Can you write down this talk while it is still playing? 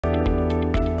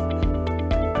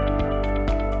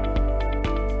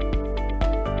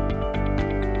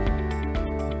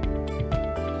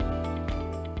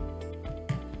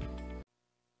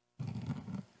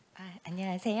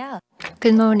안녕하세요.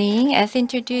 Good morning. As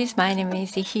introduced, my name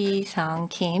is Heesung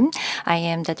Kim. I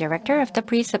am the director of the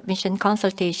Pre-Submission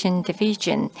Consultation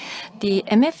Division. The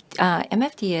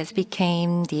MFDS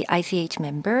became the ICH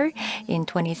member in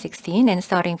 2016, and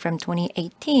starting from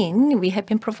 2018, we have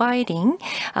been providing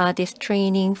this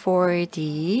training for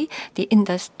the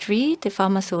industry, the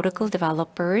pharmaceutical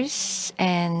developers,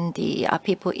 and the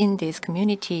people in this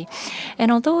community.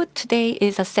 And although today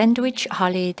is a sandwich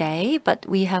holiday, but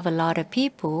we have a lot of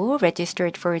people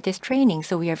registered for this training,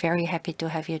 so we are very happy to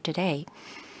have you today.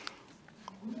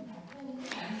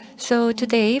 So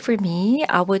today for me,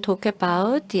 I will talk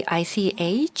about the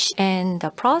ICH and the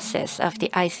process of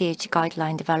the ICH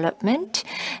guideline development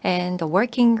and the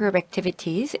working group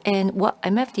activities and what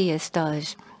MFDS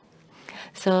does.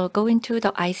 So going to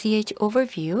the ICH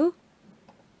overview.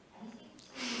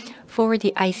 For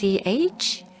the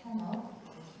ICH,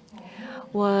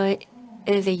 what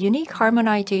is a unique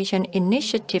harmonization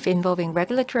initiative involving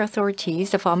regulatory authorities,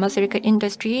 the pharmaceutical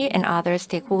industry, and other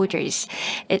stakeholders.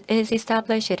 It is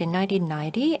established in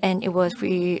 1990, and it was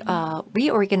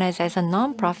reorganized as a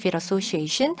non-profit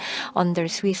association under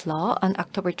Swiss law on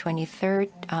October 23rd,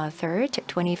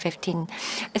 2015.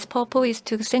 Its purpose is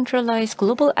to centralize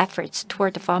global efforts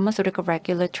toward the pharmaceutical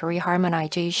regulatory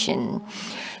harmonization.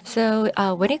 So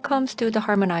when it comes to the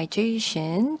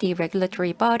harmonization, the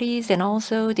regulatory bodies and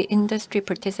also the industry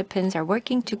participants are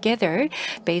working together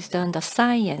based on the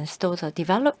science. So the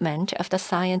development of the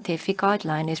scientific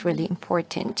guideline is really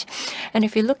important. And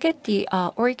if you look at the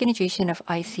organization of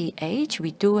ICH,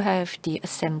 we do have the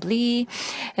assembly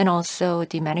and also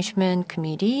the management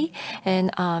committee and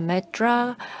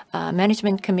MEDRA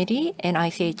management committee and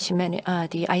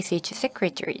the ICH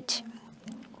secretariat.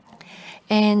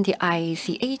 And the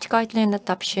ICH guideline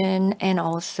adoption and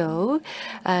also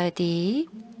the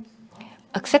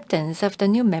acceptance of the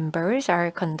new members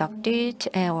are conducted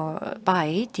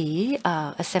by the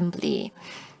assembly.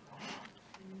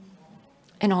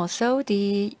 And also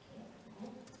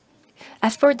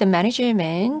as for the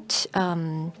management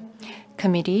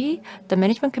committee, the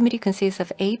management committee consists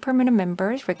of 8 permanent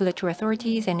members, regulatory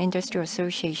authorities, and industry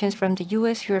associations from the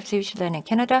US, Europe, Switzerland, and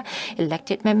Canada,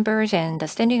 elected members, and the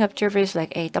standing observers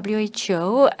like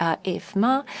WHO,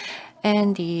 IFMA,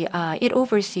 and it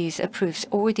oversees, approves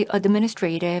all the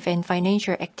administrative and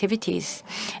financial activities.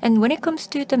 And when it comes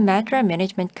to the MADRA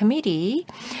Management Committee,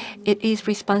 it is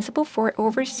responsible for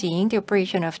overseeing the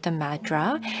operation of the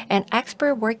MADRA, and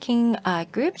expert working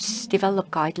groups develop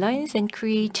guidelines and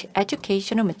create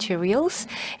educational materials,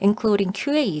 including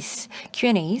Q&As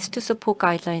to support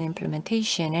guideline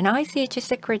implementation. And ICH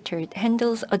Secretariat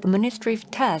handles administrative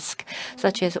tasks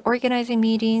such as organizing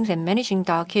meetings and managing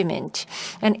documents.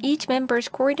 And each member's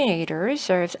coordinator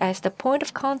serves as the point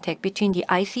of contact between the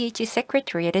ICH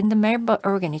Secretariat and the member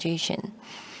organization.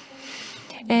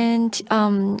 And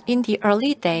in the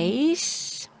early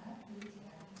days,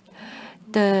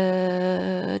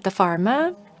 the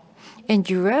pharma in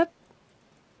Europe,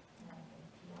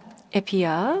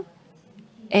 EPIA,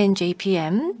 and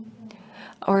JPM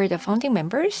are the founding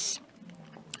members,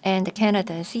 and the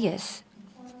Canada CS.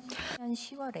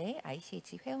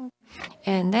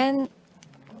 And then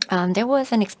there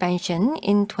was an expansion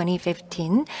in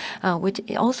 2015, which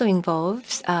also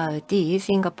involves the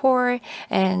Singapore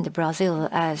and Brazil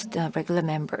as the regular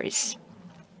members.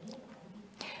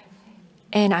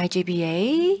 And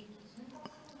IGBA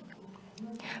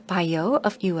Bio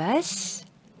of US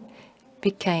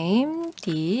became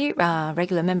the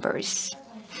regular members.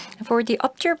 For the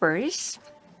observers,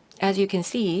 as you can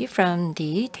see from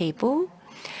the table,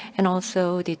 and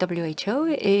also the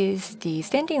WHO is the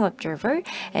standing observer,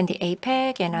 and the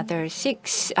APEC and other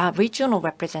 6 regional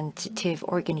representative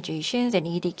organizations and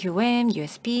EDQM,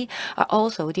 USP are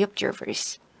also the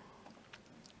observers.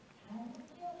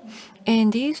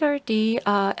 And these are the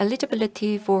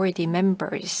eligibility for the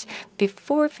members.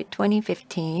 Before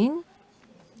 2015,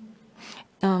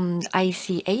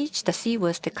 ICH, the C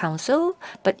was the council,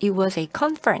 but it was a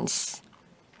conference.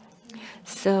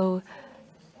 So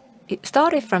it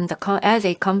started from as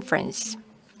a conference,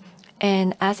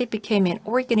 and as it became an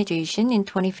organization in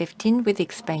 2015 with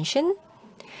expansion,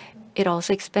 it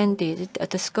also expanded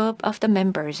the scope of the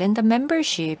members and the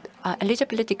membership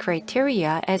eligibility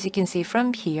criteria. As you can see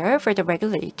from here, for the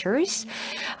regulators,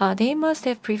 they must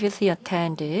have previously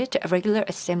attended regular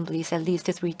assemblies at least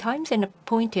 3 times and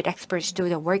appointed experts to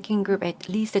the working group at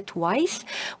least twice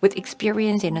with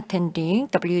experience in attending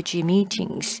WG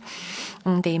meetings.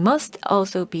 They must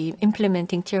also be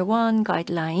implementing Tier 1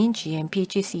 guideline, GMP,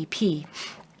 GCP,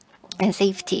 and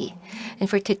safety. And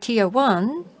for Tier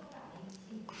 1,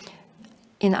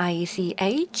 in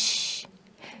ICH,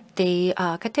 they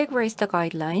categorized the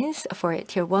guidelines for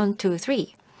Tier 1, 2,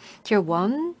 3. Tier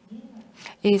 1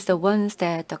 is the ones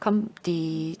that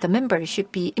the members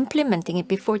should be implementing it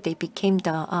before they became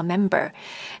the member.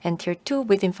 And Tier 2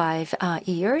 within 5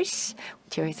 years.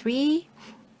 Tier 3,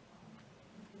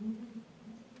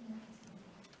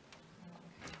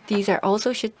 these are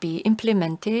also should be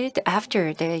implemented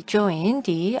after they join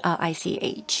the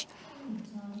ICH.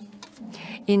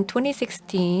 In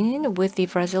 2016, with the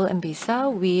Brazil and Visa,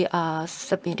 we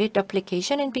submitted the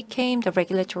application and became the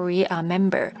regulatory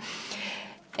member.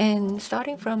 And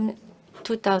starting from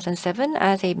 2007,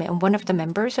 as one of the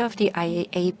members of the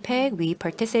APEC, we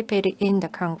participated in the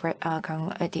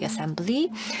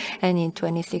assembly. And in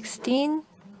 2016,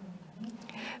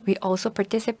 we also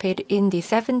participated in the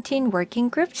 17 working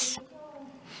groups.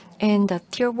 And the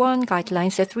Tier 1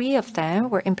 guidelines, the 3 of them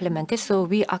were implemented, so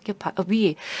we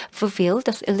fulfilled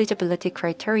the eligibility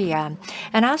criteria.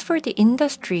 And as for the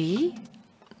industry,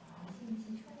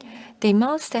 they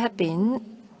must have been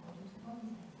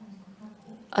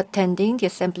attending the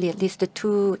assembly at least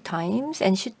 2 times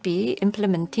and should be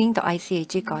implementing the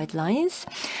ICH guidelines.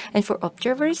 And for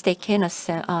observers, they can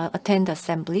attend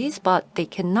assemblies, but they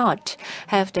cannot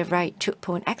have the right to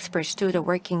appoint experts to the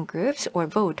working groups or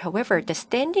vote. However, the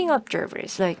standing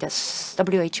observers like the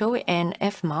WHO and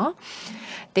EFMA,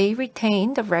 they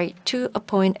retain the right to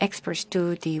appoint experts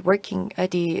to the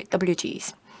the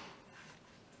WGs.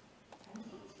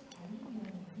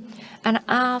 And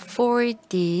for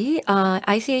the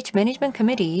ICH Management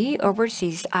Committee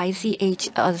oversees ICH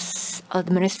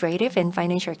administrative and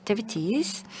financial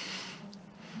activities.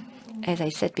 As I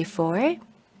said before,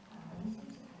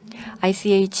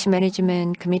 ICH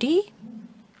Management Committee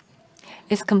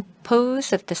is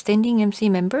composed of the standing MC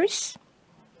members,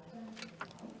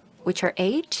 which are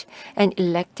 8, and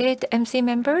elected MC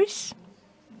members,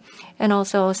 and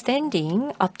also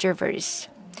standing observers.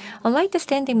 Unlike the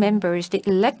standing members, the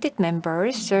elected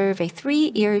members serve a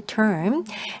 3-year term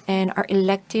and are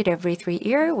elected every 3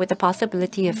 years with the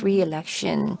possibility of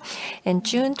re-election. In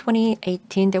June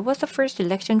 2018, there was the first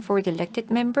election for the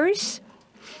elected members,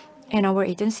 and our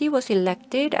agency was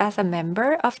elected as a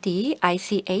member of the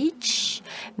ICH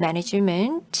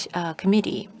Management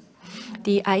Committee.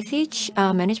 The ICH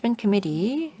Management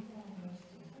Committee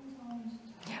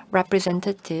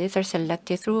representatives are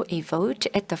selected through a vote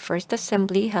at the first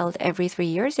assembly held every 3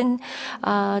 years, and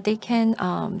they can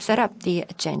set up the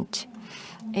agenda.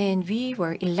 And we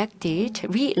were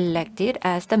re-elected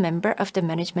as the member of the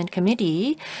management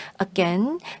committee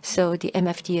again. So the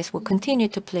MFDS will continue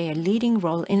to play a leading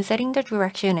role in setting the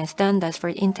direction and standards for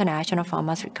international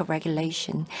pharmaceutical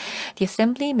regulation. The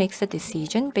assembly makes a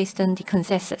decision based on the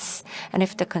consensus. And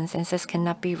if the consensus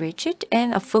cannot be reached,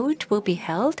 and a vote will be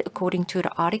held according to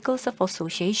the Articles of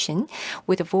Association,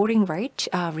 with the voting right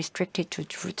restricted to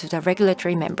the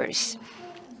regulatory members.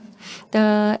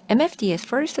 The MFDS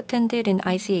first attended in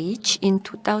ICH in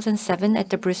 2007 at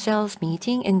the Brussels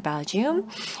meeting in Belgium,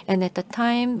 and at the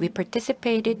time we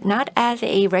participated not as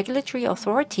a regulatory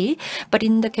authority, but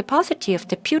in the capacity of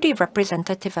deputy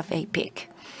representative of APEC.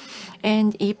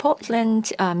 And a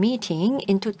Portland meeting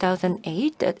in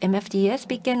 2008, the MFDS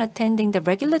began attending the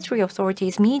regulatory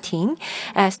authorities meeting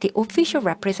as the official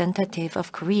representative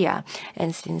of Korea.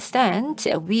 And since then,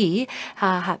 we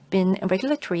have been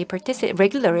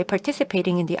regularly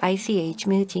participating in the ICH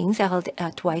meetings held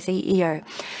twice a year.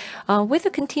 With the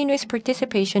continuous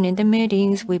participation in the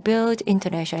meetings, we built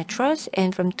international trust,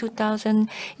 and from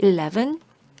 2011,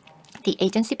 the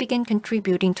agency began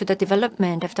contributing to the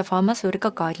development of the pharmaceutical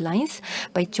guidelines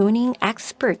by joining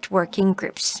expert working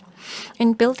groups.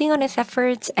 In building on its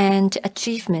efforts and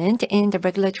achievement in the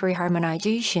regulatory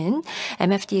harmonization,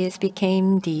 MFDS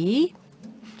became the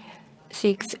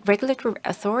 6th regulatory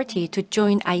authority to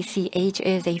join ICH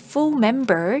as a full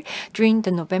member during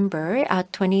the November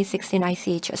 2016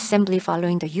 ICH Assembly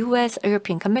following the US,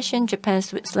 European Commission, Japan,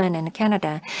 Switzerland, and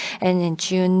Canada. And in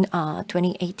June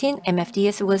 2018,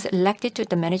 MFDS was elected to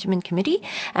the Management Committee,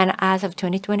 and as of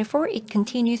 2024, it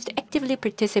continues to actively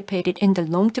participate in the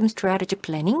long-term strategy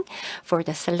planning for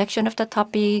the selection of the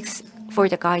topics, for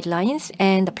the guidelines,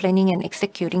 and the planning and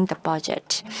executing the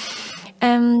budget.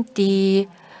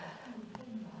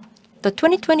 The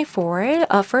 2024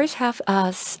 first half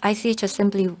ICH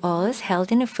Assembly was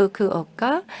held in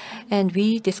Fukuoka, and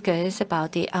we discussed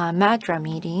about the MADRA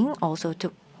meeting also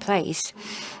took place.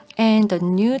 And the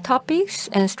new topics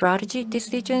and strategy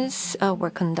decisions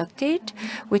were conducted,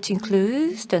 which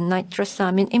includes the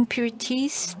nitrosamine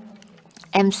impurities,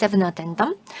 M7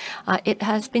 addendum. It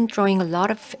has been drawing a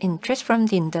lot of interest from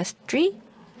the industry,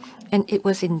 and it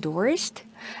was endorsed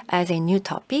as a new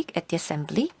topic at the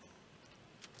Assembly.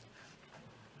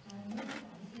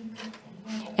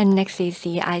 And next is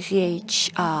the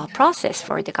ICH process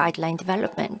for the guideline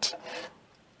development.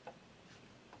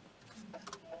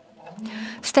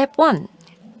 Step 1.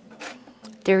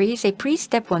 There is a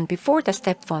pre-step 1 before the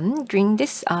step 1. During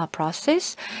this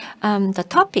process, the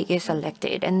topic is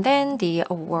selected, and then the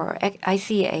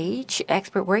ICH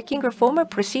expert working group formal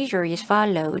procedure is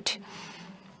followed.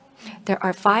 There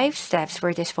are 5 steps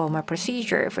for this formal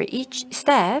procedure. For each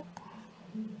step,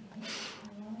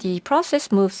 the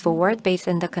process moves forward based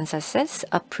on the consensus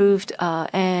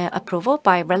approval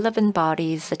by relevant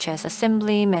bodies such as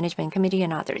Assembly, Management Committee,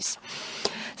 and others.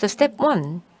 So step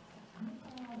 1.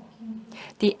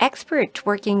 The expert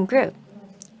working group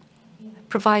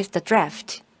provides the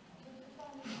draft.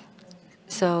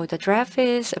 So the draft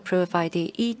is approved by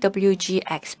the EWG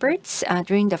experts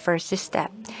during the first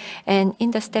step. And in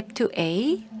the step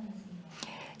 2A,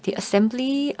 the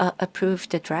Assembly approved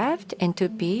the draft, and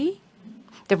 2B,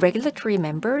 the regulatory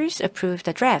members approved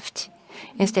the draft.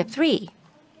 In step 3,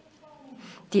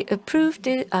 the approved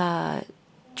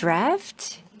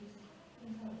draft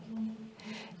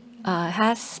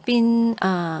has been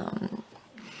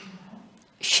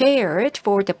shared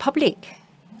for the public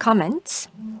comments,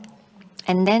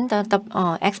 and then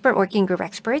the expert working group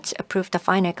experts approve the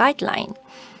final guideline.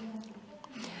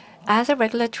 As a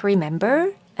regulatory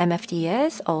member,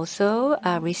 MFDS also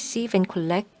receive and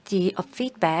collect the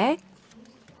feedback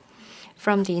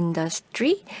from the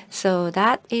industry. So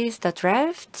that is the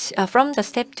draft from the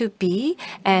step 2B,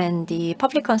 and the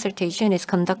public consultation is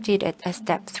conducted at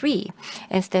step 3.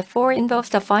 And step 4 involves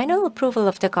the final approval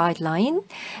of the guideline,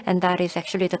 and that is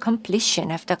actually the completion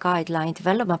of the guideline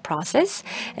development process.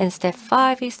 And step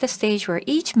 5 is the stage where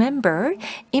each member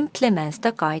implements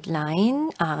the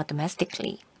guideline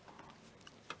domestically.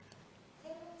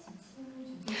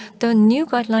 The new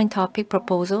guideline topic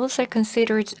proposals are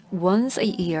considered once a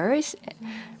year.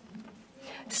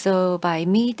 So by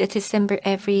mid-December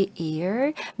every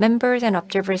year, members and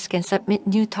observers can submit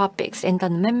new topics, and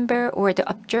the member or the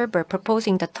observer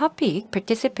proposing the topic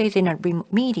participates in a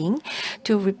meeting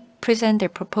to present their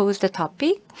proposed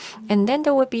topic, and then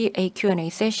there will be a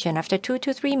Q&A session. After 2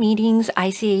 to 3 meetings,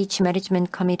 ICH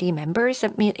Management Committee members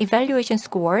submit evaluation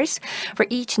scores for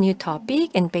each new topic,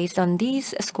 and based on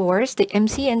these scores, the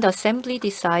MC and the Assembly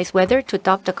decides whether to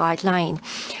adopt the guideline.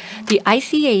 The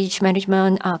ICH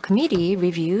Management Committee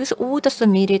reviews all the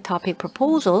submitted topic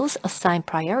proposals, assign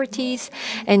priorities,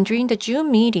 and during the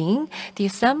June meeting, the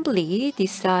Assembly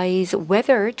decides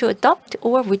whether to adopt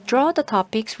or withdraw the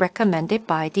topics recommended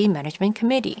by the Management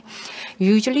Committee.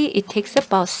 Usually, it takes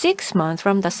about 6 months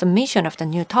from the submission of the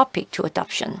new topic to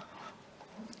adoption.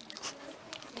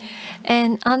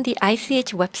 And on the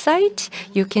ICH website,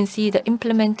 you can see the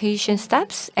implementation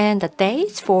steps and the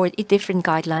dates for different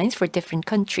guidelines for different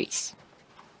countries.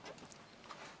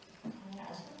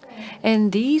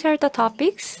 And these are the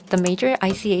topics, the major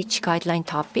ICH guideline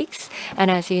topics.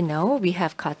 And as you know, we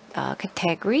have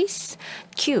categories: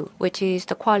 Q, which is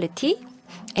the quality,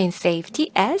 and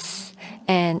safety, S,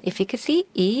 and efficacy,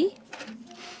 E,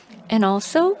 and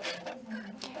also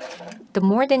the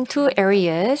more than 2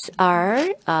 areas are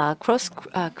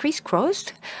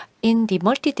crisscrossed in the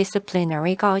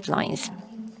multidisciplinary guidelines.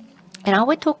 And I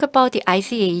will talk about the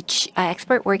ICH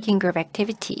expert working group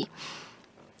activity.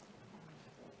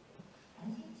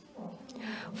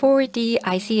 For the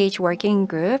ICH working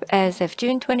group, as of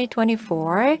June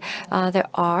 2024, there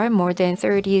are more than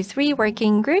 33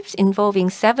 working groups involving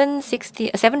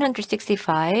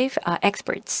 765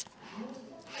 experts.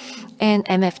 And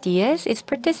MFDS is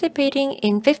participating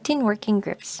in 15 working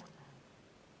groups.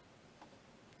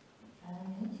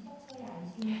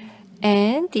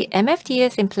 And the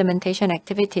MFDS implementation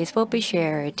activities will be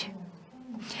shared.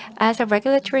 As a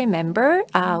regulatory member,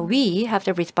 we have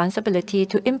the responsibility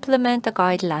to implement the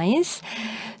guidelines.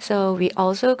 So we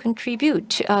also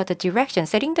contribute the direction,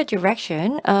 setting the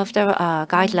direction of the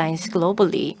guidelines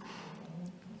globally.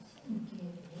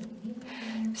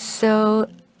 So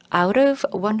out of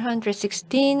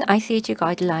 116 ICH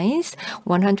guidelines,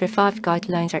 105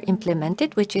 guidelines are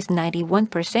implemented, which is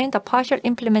 91%. The partial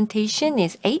implementation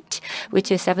is 8,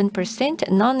 which is 7%.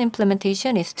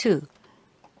 Non-implementation is 2.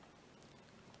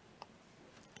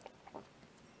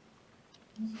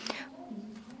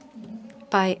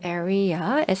 By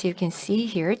area, as you can see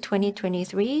here,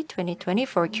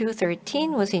 2023-2024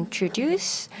 Q13 was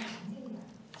introduced.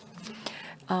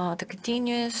 The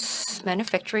continuous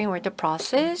manufacturing or the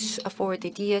process for the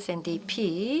DS and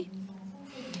DP,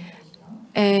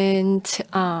 and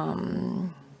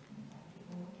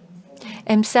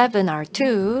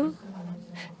M7R2,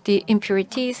 the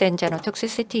impurities and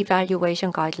genotoxicity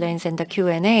evaluation guidelines, and the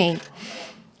Q&A.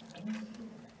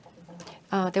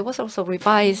 There was also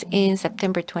revised in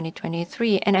September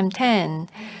 2023. And M10,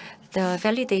 the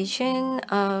validation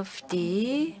of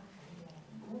the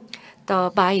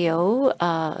bio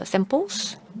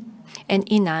samples. And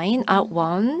E9,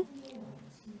 Out1,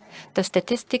 the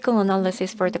statistical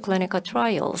analysis for the clinical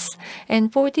trials.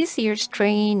 And for this year's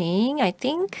training, I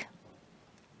think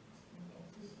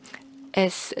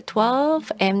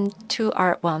S12,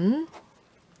 M2R1.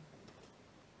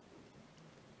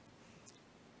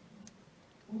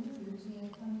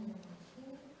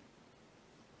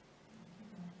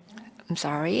 I'm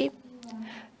sorry.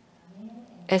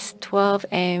 S12,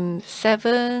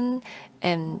 M7,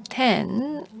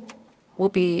 M10 will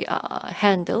be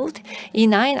handled.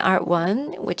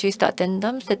 E9R1, which is the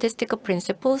addendum statistical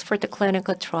principles for the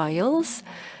clinical trials.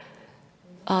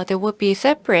 There will be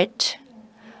separate.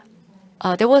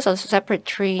 There was a separate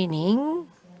training.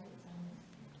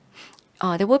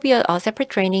 There will be a separate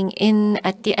training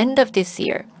at the end of this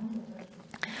year.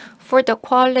 For the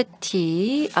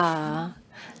quality, 90%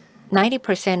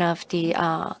 of the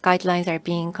guidelines are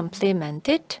being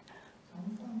complemented.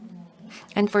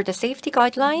 And for the safety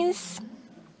guidelines,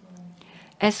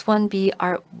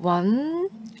 S1BR1,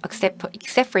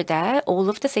 except for that, all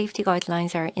of the safety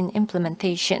guidelines are in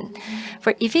implementation.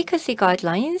 For efficacy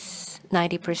guidelines,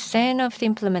 90% of the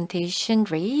implementation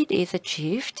rate is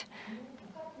achieved.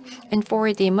 And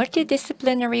for the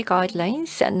multidisciplinary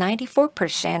guidelines,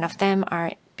 94% of them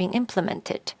are being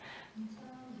implemented.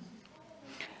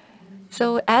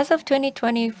 So as of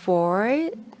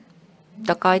 2024,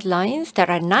 the guidelines that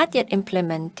are not yet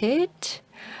implemented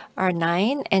are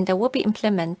 9, and they will be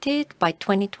implemented by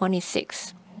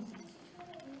 2026.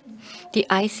 The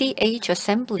ICH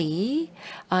assembly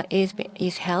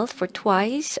is held for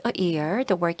twice a year.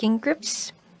 The working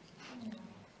groups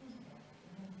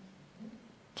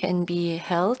can be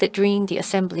held during the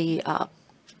assembly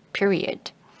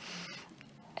period.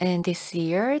 And this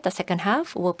year, the second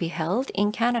half will be held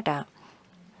in Canada.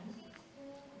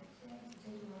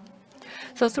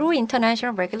 So through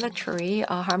international regulatory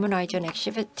harmonization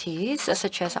activities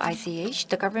such as ICH,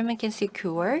 the government can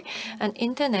secure an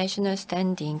international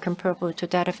standing comparable to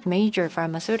that of major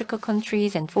pharmaceutical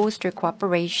countries and foster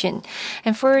cooperation.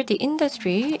 And for the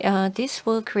industry, this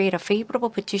will create a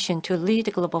favorable position to lead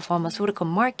the global pharmaceutical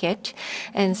market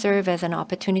and serve as an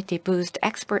opportunity to boost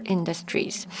export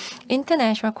industries.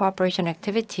 International cooperation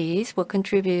activities will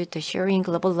contribute to sharing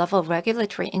global level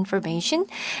regulatory information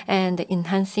and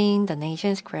enhancing the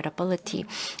nation's credibility.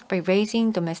 By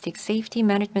raising domestic safety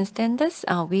management standards,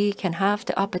 we can have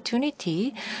the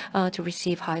opportunity to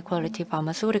receive high-quality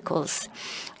pharmaceuticals.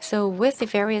 So with the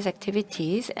various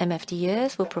activities,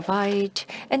 MFDS will provide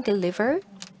and deliver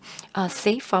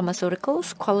safe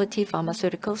pharmaceuticals, quality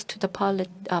pharmaceuticals to the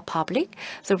public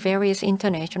through various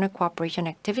international cooperation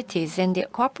activities. And the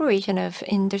cooperation of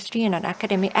industry and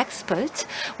academic experts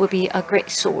will be a great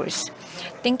source.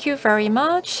 Thank you very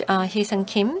much, Heesung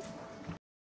Kim.